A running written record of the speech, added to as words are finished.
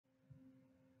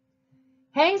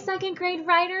Hey, second grade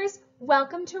writers,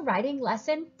 welcome to writing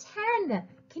lesson 10.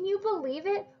 Can you believe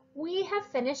it? We have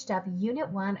finished up unit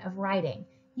 1 of writing.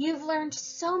 You've learned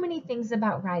so many things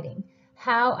about writing.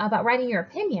 About writing your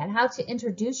opinion, how to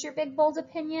introduce your big, bold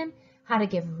opinion, how to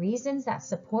give reasons that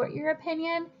support your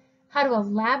opinion, how to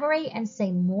elaborate and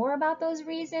say more about those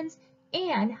reasons,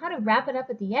 and how to wrap it up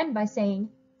at the end by saying,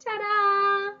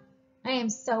 ta-da! I am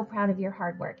so proud of your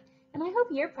hard work, and I hope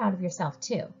you're proud of yourself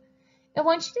too. I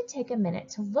want you to take a minute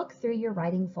to look through your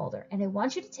writing folder, and I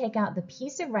want you to take out the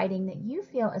piece of writing that you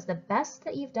feel is the best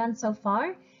that you've done so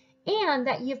far and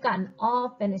that you've gotten all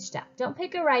finished up. Don't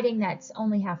pick a writing that's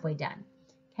only halfway done.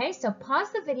 Okay, so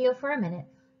pause the video for a minute,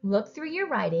 look through your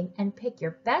writing, and pick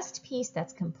your best piece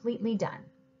that's completely done.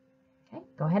 Okay,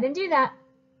 go ahead and do that.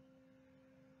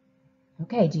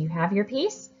 Okay, do you have your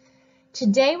piece?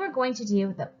 Today we're going to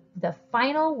do the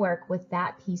final work with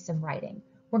that piece of writing.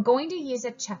 We're going to use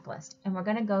a checklist, and we're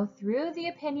going to go through the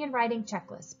opinion writing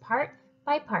checklist part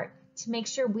by part to make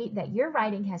sure that your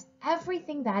writing has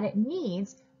everything that it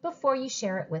needs before you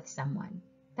share it with someone.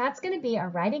 That's going to be our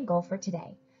writing goal for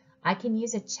today. I can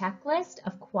use a checklist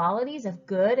of qualities of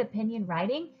good opinion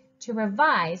writing to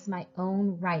revise my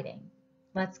own writing.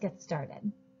 Let's get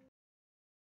started.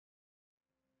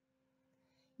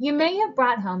 You may have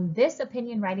brought home this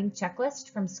opinion writing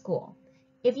checklist from school.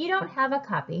 If you don't have a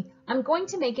copy, I'm going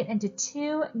to make it into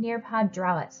 2 Nearpod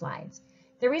Draw-It slides.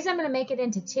 The reason I'm going to make it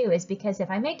into 2 is because if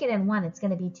I make it in 1, it's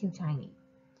going to be too tiny.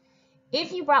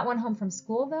 If you brought one home from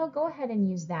school, though, go ahead and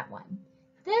use that one.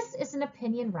 This is an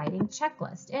opinion writing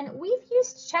checklist, and we've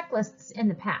used checklists in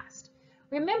the past.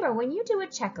 Remember, when you do a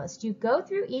checklist, you go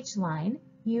through each line,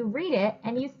 you read it,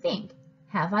 and you think,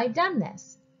 have I done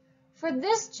this? For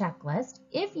this checklist,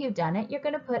 if you've done it, you're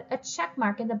going to put a check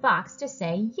mark in the box to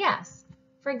say yes.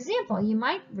 For example, you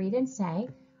might read and say,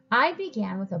 I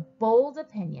began with a bold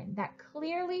opinion that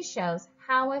clearly shows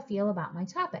how I feel about my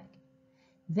topic.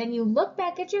 Then you look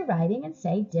back at your writing and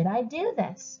say, did I do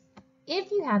this?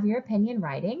 If you have your opinion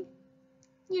writing,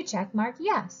 you check mark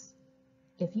yes.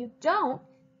 If you don't,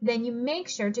 then you make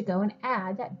sure to go and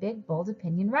add that big, bold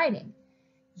opinion writing.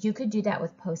 You could do that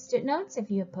with Post-it notes if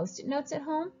you have Post-it notes at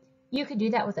home. You could do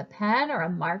that with a pen or a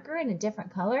marker in a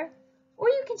different color, or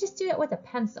you can just do it with a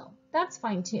pencil. That's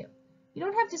fine too. You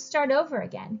don't have to start over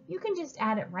again. You can just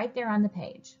add it right there on the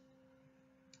page.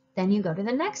 Then you go to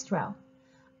the next row.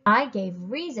 I gave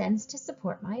reasons to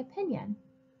support my opinion.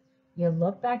 You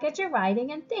look back at your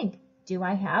writing and think, do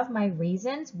I have my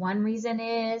reasons? One reason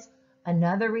is,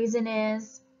 another reason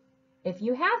is. If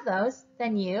you have those,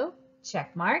 then you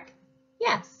check mark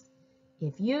yes.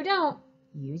 If you don't,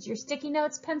 use your sticky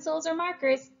notes, pencils, or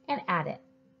markers and add it.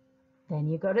 Then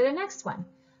you go to the next one.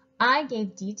 I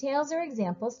gave details or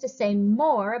examples to say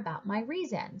more about my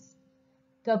reasons.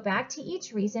 Go back to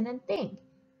each reason and think,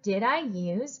 did I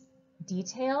use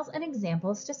details and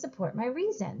examples to support my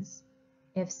reasons?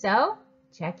 If so,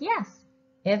 check yes.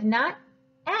 If not,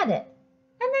 add it,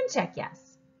 and then check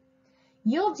yes.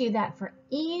 You'll do that for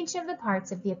each of the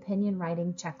parts of the opinion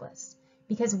writing checklist,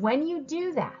 because when you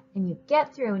do that and you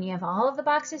get through and you have all of the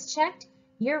boxes checked,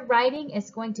 your writing is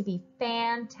going to be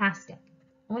fantastic.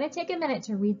 I want to take a minute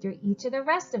to read through each of the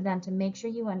rest of them to make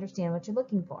sure you understand what you're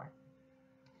looking for.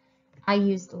 I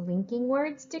used linking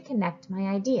words to connect my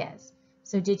ideas.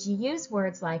 So did you use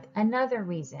words like another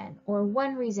reason, or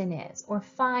one reason is, or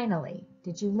finally?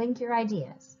 Did you link your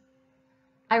ideas?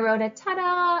 I wrote a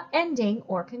ta-da ending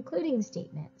or concluding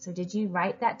statement. So did you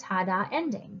write that ta-da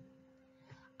ending?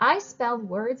 I spelled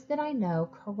words that I know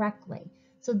correctly.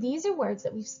 So these are words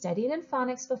that we've studied in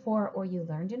phonics before or you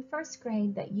learned in first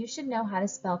grade that you should know how to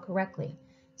spell correctly.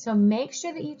 So make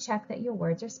sure that you check that your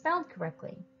words are spelled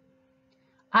correctly.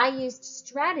 I used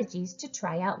strategies to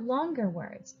try out longer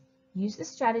words. Use the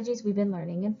strategies we've been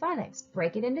learning in phonics.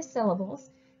 Break it into syllables.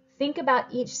 Think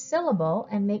about each syllable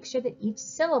and make sure that each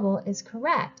syllable is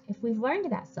correct if we've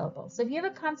learned that syllable. So if you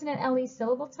have a consonant LE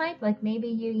syllable type, like maybe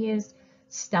you used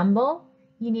stumble,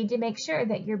 you need to make sure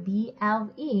that your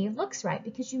BLE looks right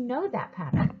because you know that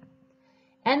pattern.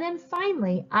 And then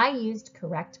finally, I used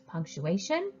correct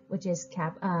punctuation, which is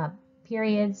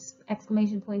periods,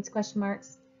 exclamation points, question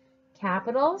marks,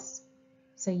 capitals.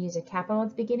 So use a capital at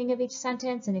the beginning of each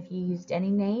sentence, and if you used any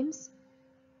names,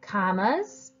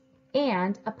 commas,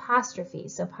 and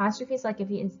apostrophes. So apostrophes, like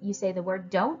if you say the word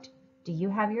don't, do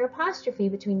you have your apostrophe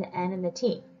between the N and the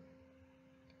T?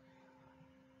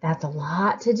 That's a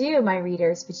lot to do, my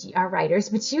readers, our writers,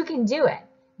 but you can do it.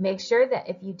 Make sure that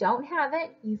if you don't have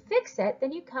it, you fix it,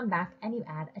 then you come back and you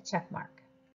add a check mark.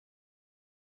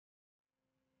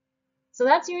 So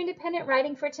that's your independent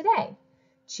writing for today.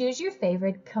 Choose your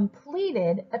favorite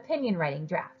completed opinion writing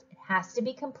draft. It has to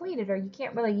be completed or you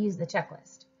can't really use the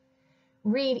checklist.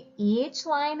 Read each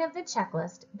line of the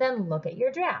checklist, then look at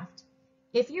your draft.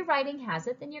 If your writing has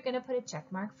it, then you're going to put a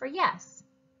check mark for yes.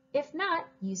 If not,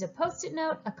 use a Post-it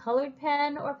note, a colored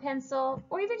pen or pencil,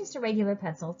 or even just a regular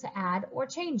pencil to add or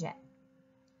change it.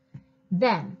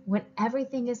 Then, when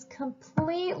everything is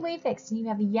completely fixed and you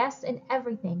have a yes in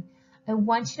everything, I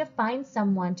want you to find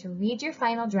someone to read your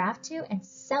final draft to and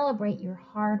celebrate your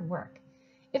hard work.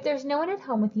 If there's no one at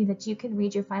home with you that you can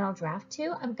read your final draft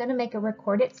to, I'm going to make a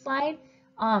record it slide,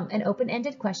 an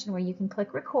open-ended question where you can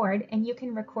click record and you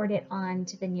can record it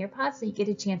onto the Nearpod so you get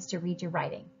a chance to read your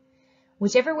writing.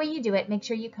 Whichever way you do it, make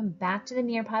sure you come back to the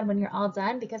Nearpod when you're all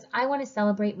done because I want to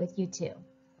celebrate with you too.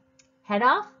 Head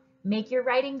off, make your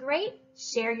writing great,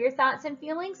 share your thoughts and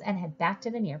feelings, and head back to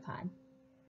the Nearpod.